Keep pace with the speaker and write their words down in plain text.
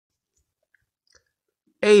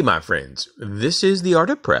Hey, my friends, this is the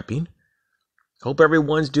Art of Prepping. Hope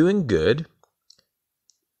everyone's doing good.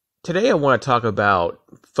 Today I want to talk about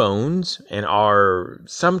phones and our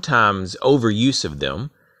sometimes overuse of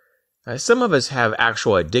them. Some of us have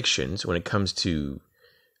actual addictions when it comes to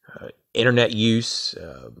internet use.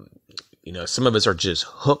 Some of us are just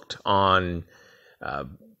hooked on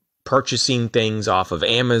purchasing things off of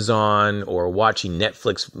Amazon or watching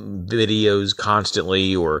Netflix videos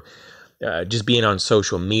constantly or just being on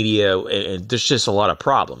social media, and there's just a lot of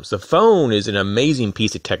problems. The phone is an amazing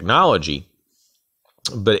piece of technology,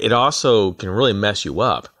 but it also can really mess you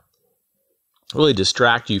up, really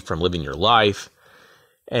distract you from living your life,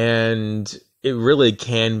 and it really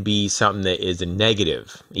can be something that is a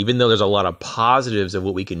negative. Even though there's a lot of positives of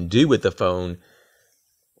what we can do with the phone,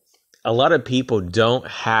 a lot of people don't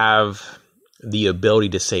have the ability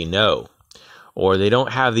to say no, or they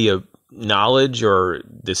don't have the knowledge or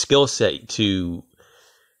the skill set to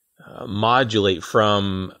modulate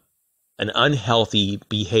from an unhealthy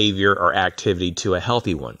behavior or activity to a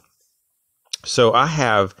healthy one. So I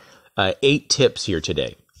have 8 tips here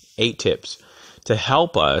today, 8 tips to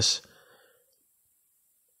help us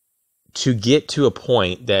to get to a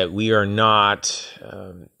point that we are not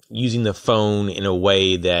using the phone in a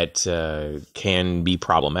way that can be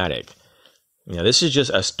problematic. This is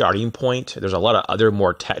just a starting point. There's a lot of other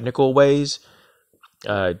more technical ways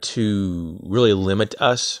to really limit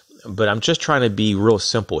us, but I'm just trying to be real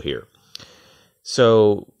simple here.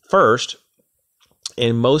 So first,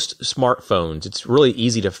 in most smartphones, it's really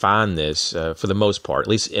easy to find this for the most part. At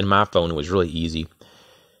least in my phone, it was really easy.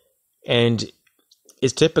 And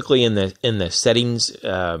it's typically in the settings.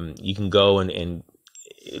 You can go and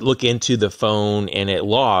look into the phone, and it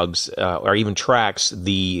logs or even tracks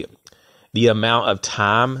the amount of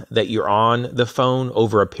time that you're on the phone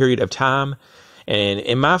over a period of time. And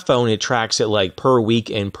in my phone, it tracks it like per week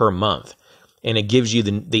and per month. And it gives you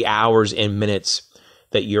the hours and minutes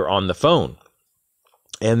that you're on the phone.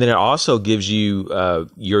 And then it also gives you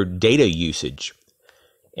your data usage.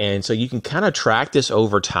 And so you can kind of track this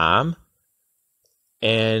over time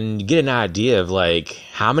and get an idea of like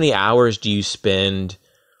how many hours do you spend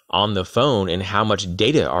on the phone and how much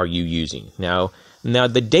data are you using. Now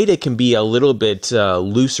the data can be a little bit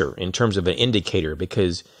looser in terms of an indicator,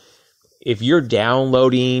 because if you're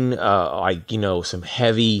downloading some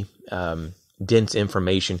heavy dense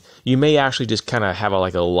information, you may actually just kind of have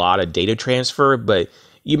a lot of data transfer, but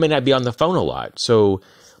you may not be on the phone a lot. So,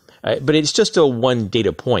 but it's just a one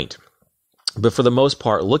data point. But for the most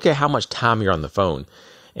part, look at how much time you're on the phone,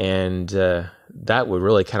 and that would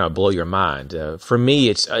really kind of blow your mind. For me,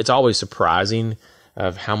 it's always surprising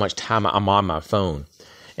of how much time I'm on my phone.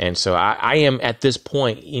 And so I am at this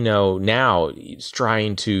point, now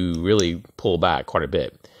trying to really pull back quite a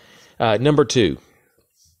bit. Number 2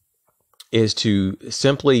 is to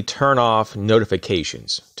simply turn off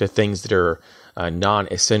notifications to things that are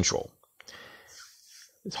non-essential.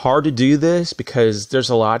 It's hard to do this because there's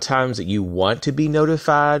a lot of times that you want to be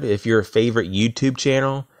notified if your favorite YouTube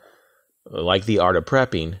channel, like the Art of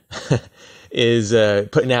Prepping, is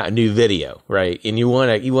putting out a new video, right? And you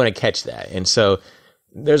want to catch that. And so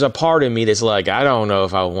there's a part of me that's like, I don't know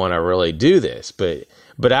if I want to really do this, but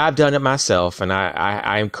I've done it myself, and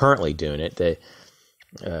I am currently doing it.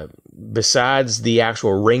 That besides the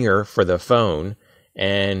actual ringer for the phone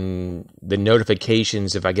and the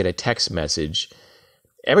notifications, if I get a text message,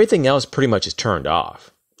 everything else pretty much is turned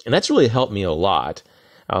off. And that's really helped me a lot.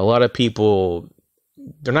 A lot of people,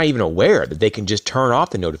 they're not even aware that they can just turn off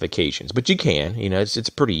the notifications, but you can. It's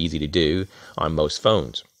pretty easy to do on most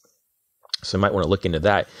phones. So you might want to look into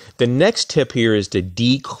that. The next tip here is to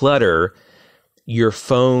declutter your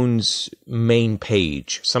phone's main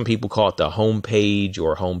page. Some people call it the home page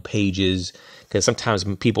or home pages, because sometimes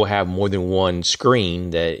people have more than one screen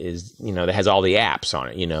that is, that has all the apps on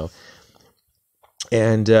it,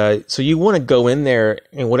 And so you want to go in there,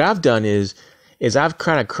 and what I've done is I've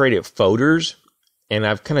kind of created folders, and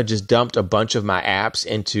I've kind of just dumped a bunch of my apps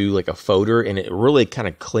into like a folder, and it really kind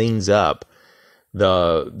of cleans up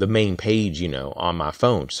the main page, on my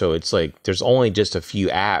phone. So it's like there's only just a few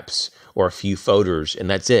apps or a few folders, and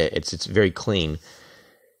that's it. It's very clean.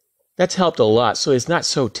 That's helped a lot. So it's not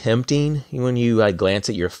so tempting when you glance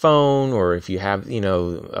at your phone, or if you have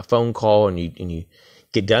a phone call and you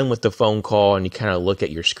get done with the phone call and you kind of look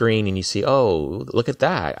at your screen and you see, oh, look at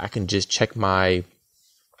that. I can just check my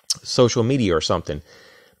social media or something.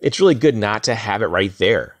 It's really good not to have it right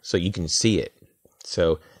there so you can see it.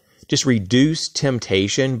 So just reduce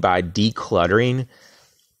temptation by decluttering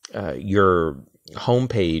your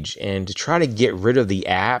homepage, and to try to get rid of the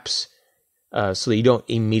apps so that you don't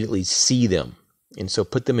immediately see them. And so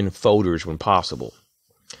put them in folders when possible.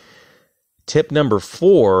 Tip number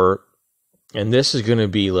 4, and this is going to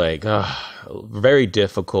be like very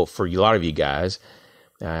difficult for a lot of you guys.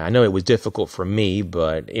 I know it was difficult for me,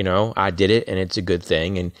 but I did it and it's a good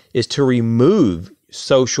thing, and is to remove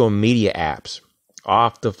social media apps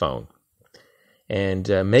off the phone and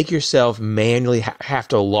make yourself manually have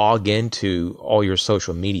to log into all your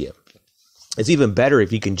social media. It's even better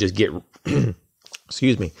if you can just get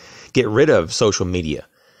rid of social media.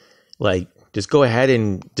 Like, just go ahead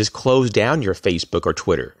and just close down your Facebook or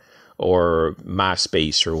Twitter or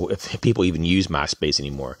MySpace, or if people even use MySpace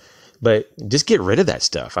anymore. But just get rid of that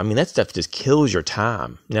stuff. I mean, that stuff just kills your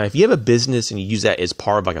time. Now, if you have a business and you use that as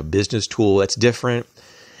part of like a business tool, that's different.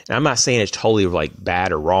 And I'm not saying it's totally like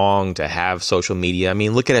bad or wrong to have social media. I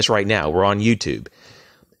mean, look at us right now. We're on YouTube.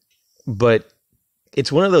 But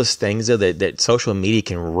it's one of those things, though, that social media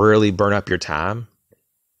can really burn up your time.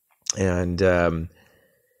 And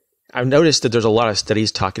I've noticed that there's a lot of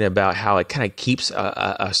studies talking about how it kind of keeps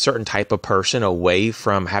a certain type of person away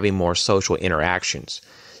from having more social interactions.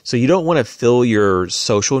 So you don't want to fill your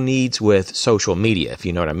social needs with social media, if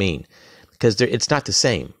you know what I mean, because it's not the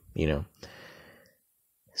same,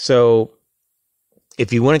 So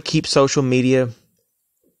if you want to keep social media,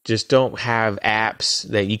 just don't have apps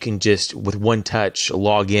that you can just with one touch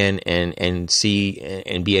log in and see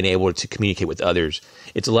and be able to communicate with others.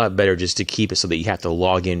 It's a lot better just to keep it so that you have to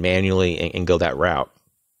log in manually and go that route.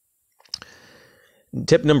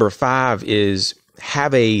 Tip number 5 is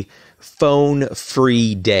have a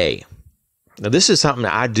phone-free day. Now, this is something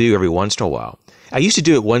that I do every once in a while. I used to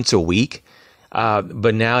do it once a week,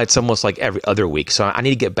 but now it's almost like every other week. So I need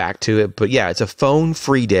to get back to it. But yeah, it's a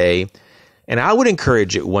phone-free day. And I would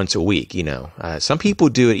encourage it once a week. Some people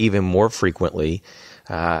do it even more frequently.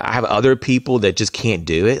 I have other people that just can't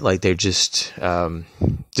do it. Like they're just not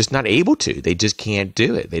able to. They just can't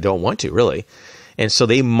do it. They don't want to, really. And so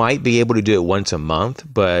they might be able to do it once a month,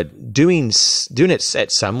 but doing it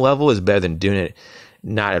at some level is better than doing it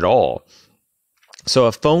not at all. So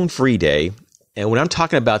a phone-free day, and when I'm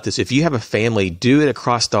talking about this, if you have a family, do it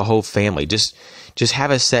across the whole family. Just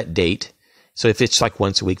have a set date. So if it's like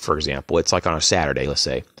once a week, for example, it's like on a Saturday, let's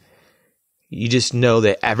say, you just know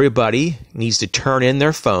that everybody needs to turn in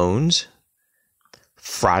their phones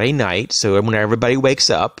Friday night. So when everybody wakes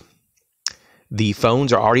up, the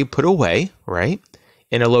phones are already put away, right,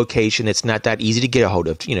 in a location that's not that easy to get a hold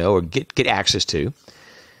of, or get access to.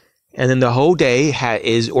 And then the whole day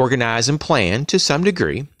is organized and planned to some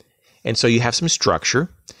degree. And so you have some structure.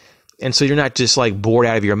 And so you're not just like bored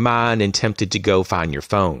out of your mind and tempted to go find your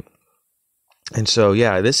phone. And so,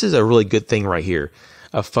 yeah, this is a really good thing right here.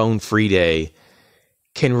 A phone-free day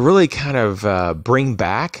can really kind of bring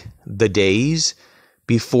back the days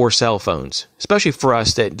before cell phones, especially for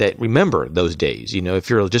us that remember those days. If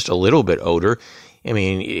you're just a little bit older, I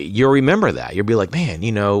mean, you'll remember that. You'll be like, man,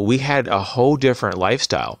 we had a whole different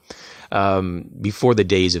lifestyle before the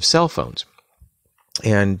days of cell phones.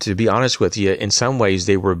 And to be honest with you, in some ways,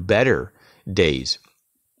 they were better days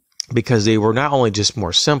because they were not only just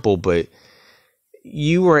more simple, but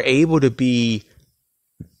you were able to be,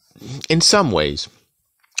 in some ways,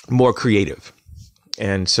 more creative.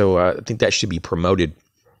 And so I think that should be promoted.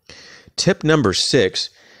 Tip number 6,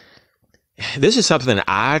 this is something that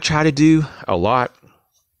I try to do a lot,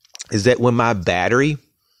 is that when my battery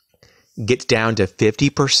gets down to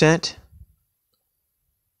 50%,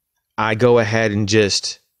 I go ahead and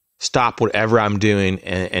just stop whatever I'm doing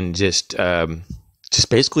and just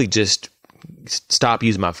basically just stop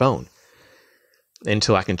using my phone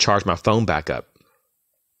until I can charge my phone back up.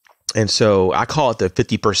 And so I call it the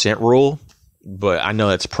 50% rule, but I know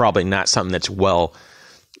that's probably not something that's well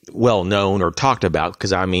known or talked about,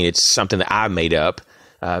 because I mean, it's something that I made up.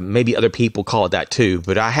 Maybe other people call it that too,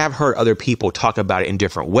 but I have heard other people talk about it in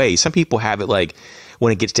different ways. Some people have it like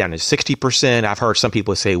when it gets down to 60%. I've heard some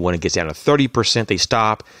people say when it gets down to 30%, they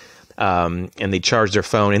stop and they charge their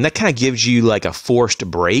phone. And that kind of gives you like a forced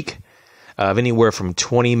break of anywhere from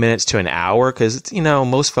 20 minutes to an hour, because,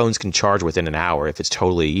 most phones can charge within an hour if it's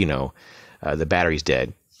totally, the battery's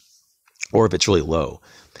dead, or if it's really low.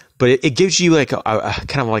 But it gives you like a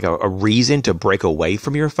kind of like a reason to break away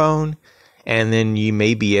from your phone, and then you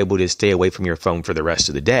may be able to stay away from your phone for the rest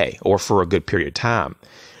of the day or for a good period of time.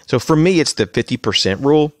 So for me, it's the 50%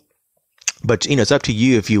 rule, but it's up to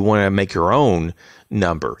you if you want to make your own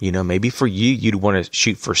number. Maybe for you, you'd want to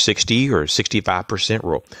shoot for 60 or 65%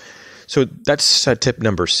 rule. So that's tip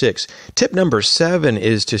number 6. Tip number 7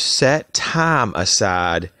 is to set time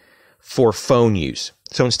aside for phone use.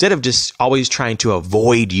 So instead of just always trying to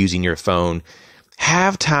avoid using your phone,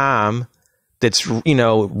 have time that's,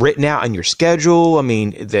 written out in your schedule. I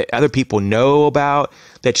mean, that other people know about,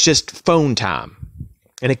 that's just phone time.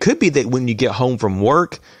 And it could be that when you get home from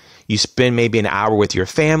work, you spend maybe an hour with your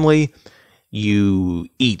family, you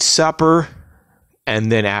eat supper,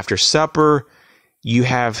 and then after supper, you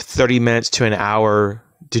have 30 minutes to an hour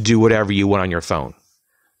to do whatever you want on your phone.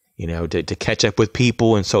 To catch up with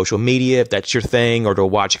people in social media, if that's your thing, or to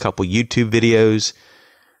watch a couple YouTube videos.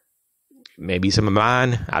 Maybe some of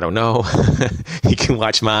mine. I don't know. You can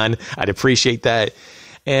watch mine. I'd appreciate that.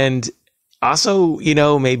 And also,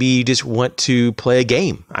 maybe you just want to play a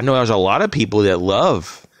game. I know there's a lot of people that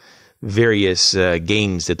love various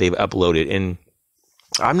games that they've uploaded. And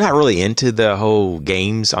I'm not really into the whole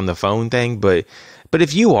games on the phone thing, but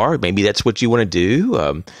if you are, maybe that's what you want to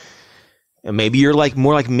do. Maybe you're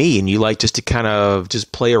more like me, and you like just to kind of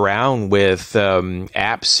just play around with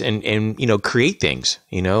apps and create things.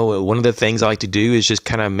 One of the things I like to do is just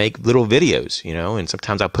kind of make little videos, and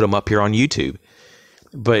sometimes I put them up here on YouTube.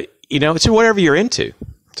 But, it's whatever you're into.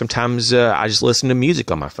 Sometimes I just listen to music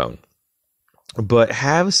on my phone. But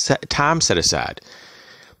have time set aside.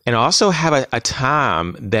 And also have a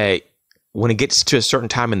time that when it gets to a certain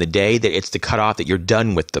time in the day, that it's the cutoff that you're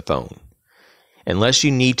done with the phone. Unless you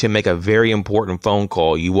need to make a very important phone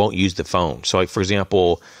call, you won't use the phone. So, like, for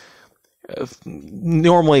example,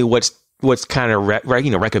 normally what's kind of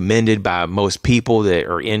recommended by most people that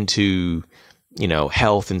are into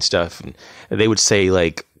health and stuff, and they would say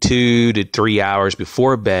like 2 to 3 hours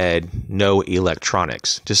before bed, no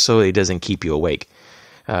electronics, just so it doesn't keep you awake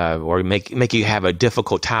or make you have a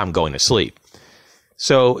difficult time going to sleep.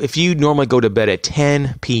 So if you normally go to bed at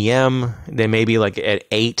 10 p.m., then maybe like at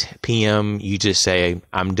 8 p.m., you just say,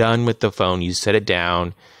 I'm done with the phone. You set it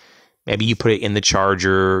down. Maybe you put it in the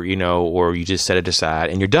charger, or you just set it aside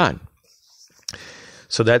and you're done.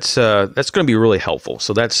 So that's going to be really helpful.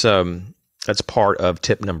 So that's part of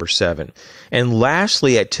tip number 7. And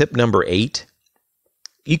lastly, at tip number 8,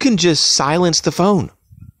 you can just silence the phone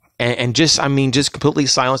and just completely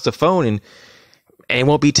silence the phone, and it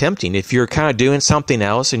won't be tempting. If you're kind of doing something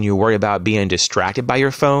else and you worry about being distracted by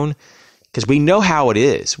your phone, because we know how it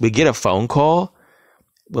is. We get a phone call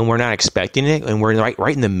when we're not expecting it, and we're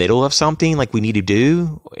right in the middle of something like we need to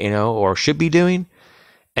do, or should be doing,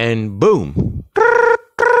 and boom.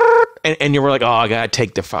 And you're like, oh, I got to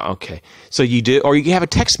take the phone. Okay. So you do, or you have a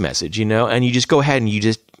text message, and you just go ahead and you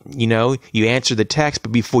just, you answer the text,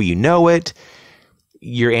 but before you know it,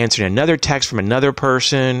 you're answering another text from another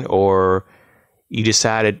person, or you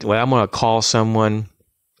decided, well, I'm going to call someone,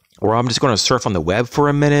 or I'm just going to surf on the web for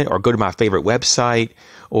a minute, or go to my favorite website,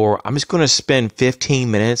 or I'm just going to spend 15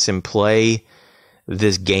 minutes and play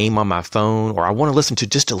this game on my phone, or I want to listen to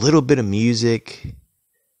just a little bit of music.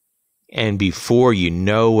 And before you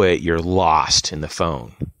know it, you're lost in the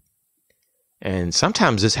phone. And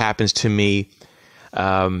sometimes this happens to me,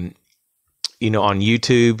 on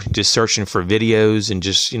YouTube, just searching for videos, and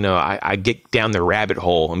just, I get down the rabbit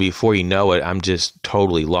hole, and before you know it, I'm just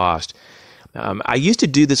totally lost. I used to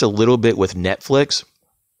do this a little bit with Netflix,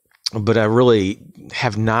 but I really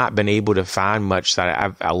have not been able to find much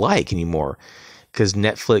that I like anymore, because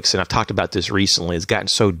Netflix, and I've talked about this recently, has gotten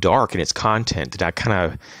so dark in its content that I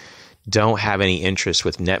kind of don't have any interest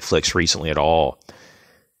with Netflix recently at all.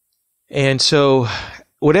 And so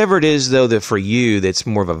whatever it is, though, that for you, that's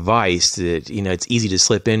more of a vice that, it's easy to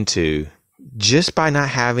slip into, just by not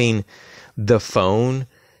having the phone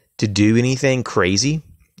to do anything crazy.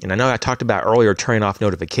 And I know I talked about earlier turning off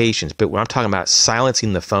notifications, but when I'm talking about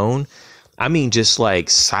silencing the phone, I mean just like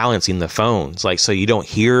silencing the phones, like so you don't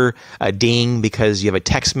hear a ding because you have a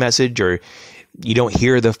text message, or you don't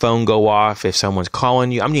hear the phone go off if someone's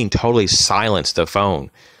calling you. I mean, totally silence the phone.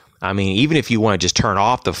 I mean, even if you want to just turn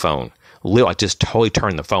off the phone, like just totally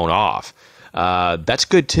turn the phone off, that's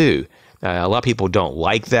good too. A lot of people don't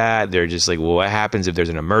like that. They're just like, well, what happens if there's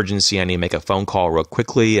an emergency? I need to make a phone call real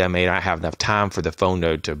quickly. I may not have enough time for the phone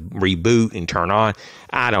to reboot and turn on.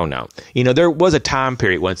 I don't know. There was a time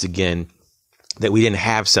period, once again, that we didn't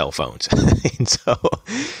have cell phones. And so,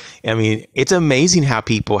 I mean, it's amazing how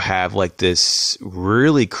people have like this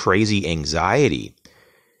really crazy anxiety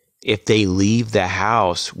if they leave the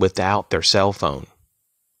house without their cell phone.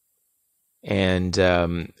 And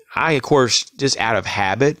I, of course, just out of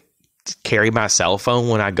habit, carry my cell phone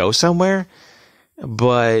when I go somewhere.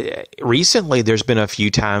 But recently there's been a few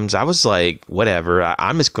times I was like, whatever,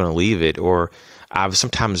 I'm just going to leave it. Or I've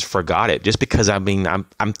sometimes forgot it just because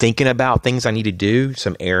I'm thinking about things I need to do,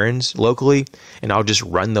 some errands locally, and I'll just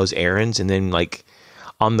run those errands. And then like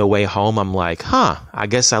on the way home, I'm like, I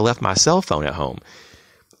guess I left my cell phone at home.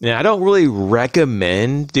 Now, I don't really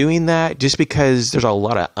recommend doing that just because there's a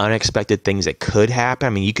lot of unexpected things that could happen. I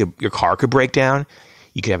mean, your car could break down.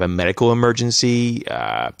 You could have a medical emergency.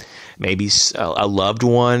 Maybe a loved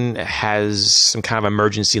one has some kind of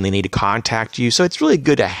emergency and they need to contact you. So it's really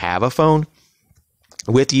good to have a phone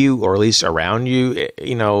with you, or at least around you,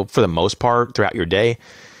 for the most part throughout your day.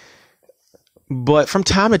 But from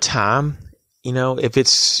time to time,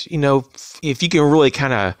 if you can really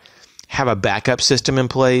kind of have a backup system in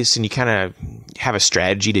place and you kind of have a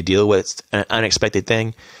strategy to deal with an unexpected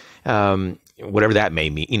thing, whatever that may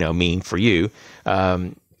mean for you,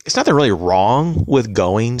 it's nothing really wrong with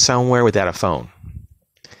going somewhere without a phone.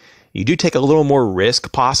 You do take a little more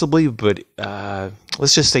risk possibly, but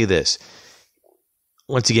let's just say this.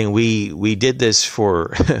 Once again, we did this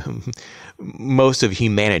for most of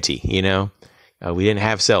humanity, we didn't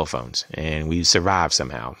have cell phones and we survived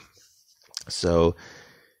somehow. So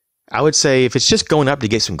I would say if it's just going up to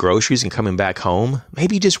get some groceries and coming back home,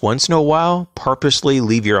 maybe just once in a while, purposely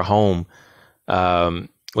leave your home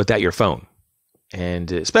without your phone.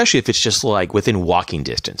 And especially if it's just like within walking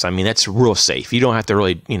distance. I mean, that's real safe. You don't have to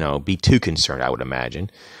really, be too concerned, I would imagine.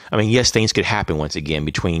 I mean, yes, things could happen once again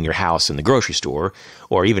between your house and the grocery store,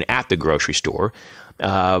 or even at the grocery store.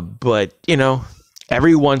 But,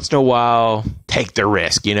 every once in a while, take the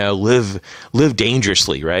risk, live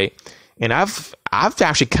dangerously, right? And I've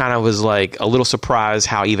actually kind of was like a little surprised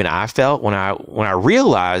how even I felt when I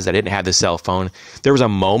realized I didn't have the cell phone. There was a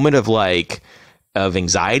moment of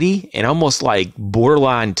anxiety and almost like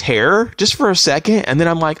borderline terror just for a second. And then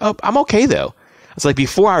I'm like, oh, I'm okay though. It's like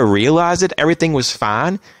before I realized it, everything was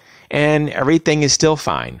fine, and everything is still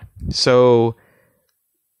fine. So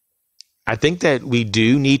I think that we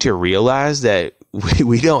do need to realize that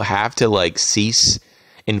we don't have to like cease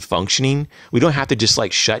in functioning. We don't have to just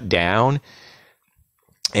like shut down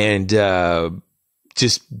and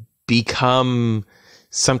just become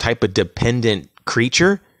some type of dependent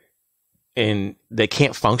creature and they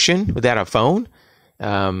can't function without a phone.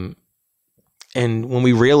 And when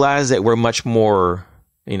we realize that we're much more,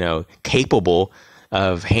 capable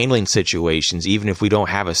of handling situations, even if we don't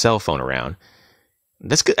have a cell phone around,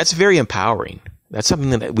 that's good. That's very empowering. That's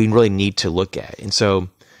something that we really need to look at. And so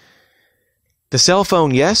the cell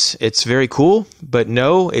phone, yes, it's very cool, but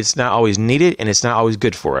no, it's not always needed and it's not always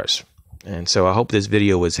good for us. And so I hope this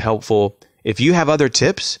video was helpful. If you have other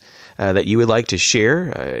tips that you would like to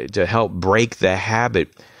share to help break the habit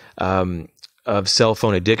of cell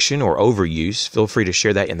phone addiction or overuse, feel free to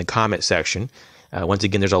share that in the comment section. Once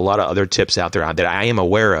again, there's a lot of other tips out there that I am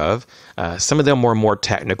aware of. Some of them are more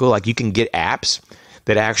technical, like you can get apps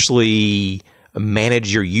that actually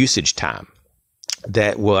manage your usage time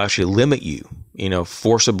that will actually limit you,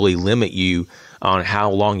 forcibly limit you on how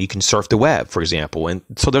long you can surf the web, for example. And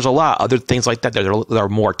so there's a lot of other things like that that are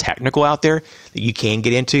more technical out there that you can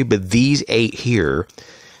get into. But these 8 here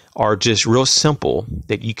are just real simple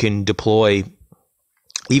that you can deploy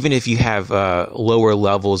even if you have lower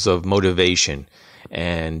levels of motivation.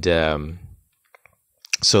 And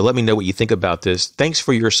so let me know what you think about this. Thanks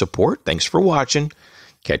for your support. Thanks for watching.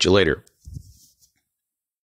 Catch you later.